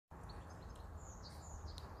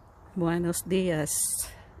Buenos dias.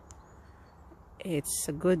 It's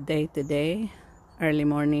a good day today. Early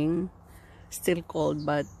morning. Still cold,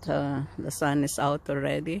 but the sun is out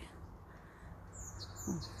already.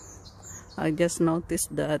 I just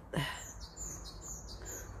noticed that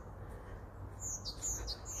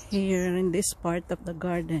here in this part of the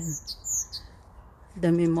garden,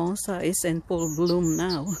 the mimosa is in full bloom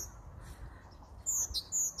now.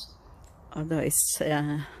 Although it's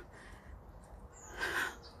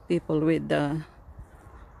people with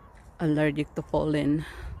allergic to pollen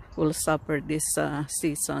will suffer this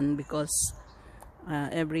season, because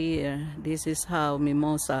every year this is how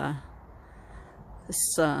mimosa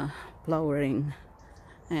is flowering,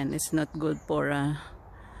 and it's not good for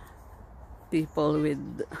people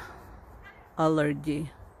with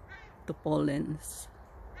allergy to pollens.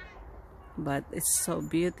 But it's so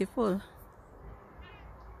beautiful.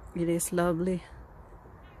 It is lovely.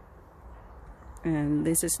 And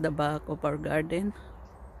this is the back of our garden.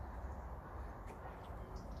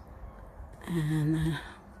 And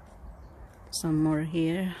some more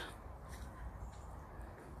here.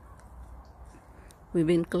 We've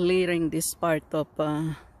been clearing this part of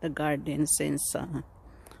the garden since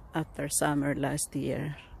after summer last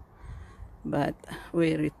year. But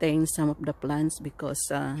we retain some of the plants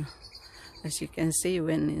because as you can see,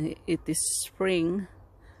 when it is spring,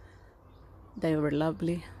 they were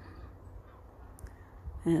lovely.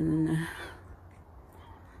 And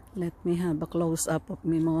let me have a close-up of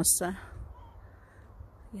mimosa.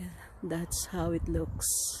 Yeah, that's how it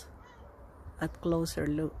looks. A closer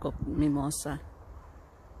look of mimosa.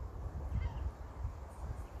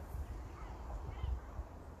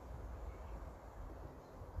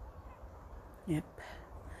 Yep,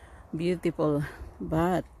 beautiful,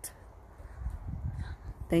 but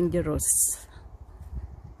dangerous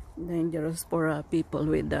for people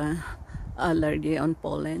with allergy on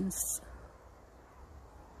pollens.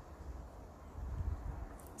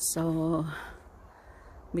 So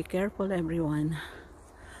be careful, everyone.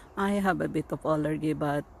 I have a bit of allergy,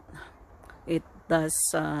 but it does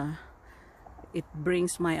it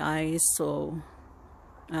brings my eyes so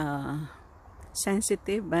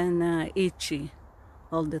sensitive and itchy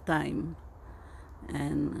all the time,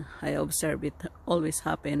 and I observe it always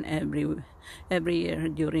happen every year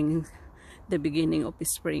during the beginning of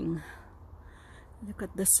spring. Look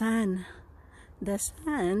at the sun. The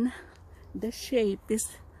sun, the shape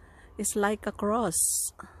is like a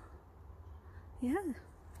cross. Yeah,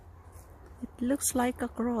 it looks like a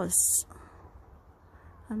cross.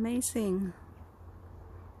 Amazing.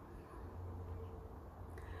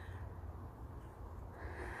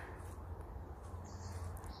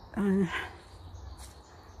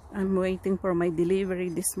 I'm waiting for my delivery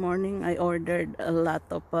this morning. I ordered a lot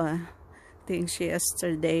of things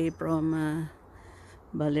yesterday from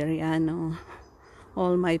Valeriano.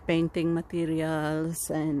 All my painting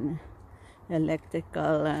materials and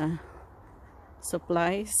electrical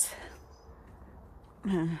supplies.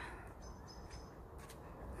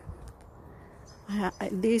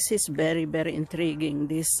 This is very intriguing,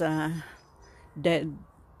 this dead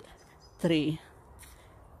tree.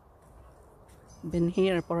 Been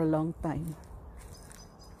here for a long time.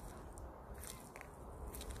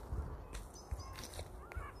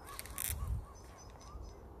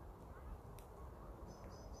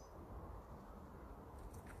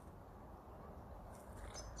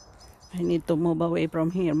 I need to move away from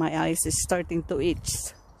here. My eyes is starting to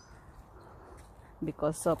itch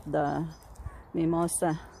because of the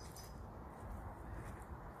mimosa.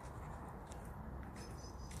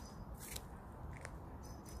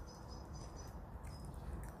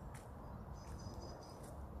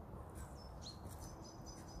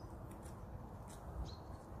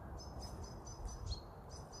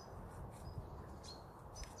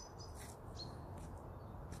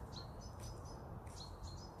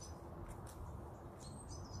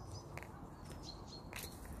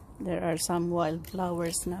 There are some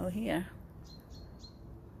wildflowers now here.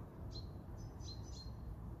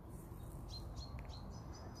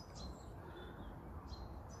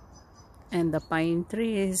 And the pine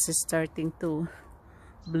tree is starting to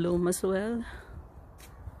bloom as well.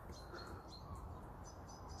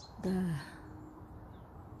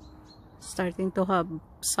 Starting to have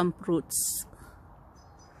some fruits.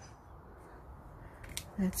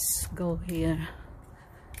 Let's go here.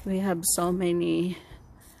 We have so many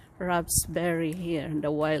raspberry here,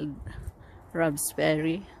 the wild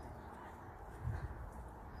raspberry,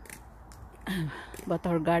 but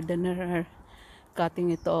our gardener are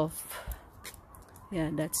cutting it off.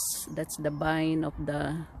 Yeah, that's the vine of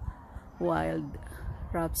the wild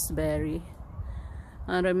raspberry.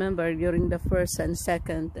 I remember during the first and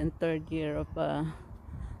second and third year of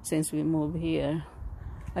since we moved here,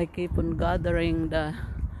 I keep on gathering the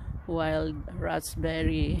wild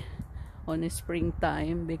raspberry on the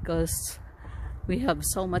springtime because we have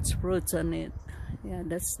so much fruits on it. Yeah,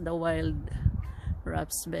 that's the wild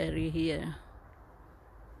raspberry here.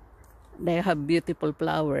 They have beautiful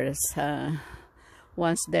flowers.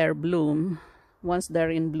 Once they're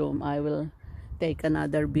in bloom, I will take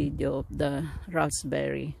another video of the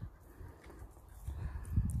raspberry.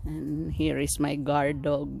 And here is my guard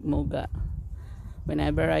dog, Muga.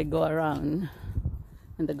 Whenever I go around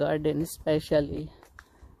in the garden, especially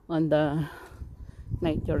on the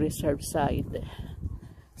nature reserve side,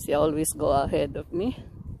 she always go ahead of me,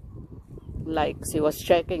 like she was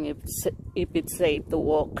checking if it's safe to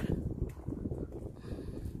walk.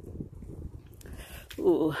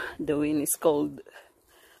 Ooh, the wind is cold,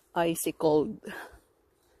 icy cold.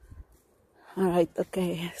 Alright,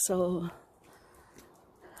 okay, so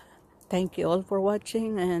thank you all for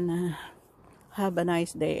watching, and have a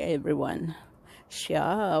nice day, everyone.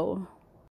 Ciao.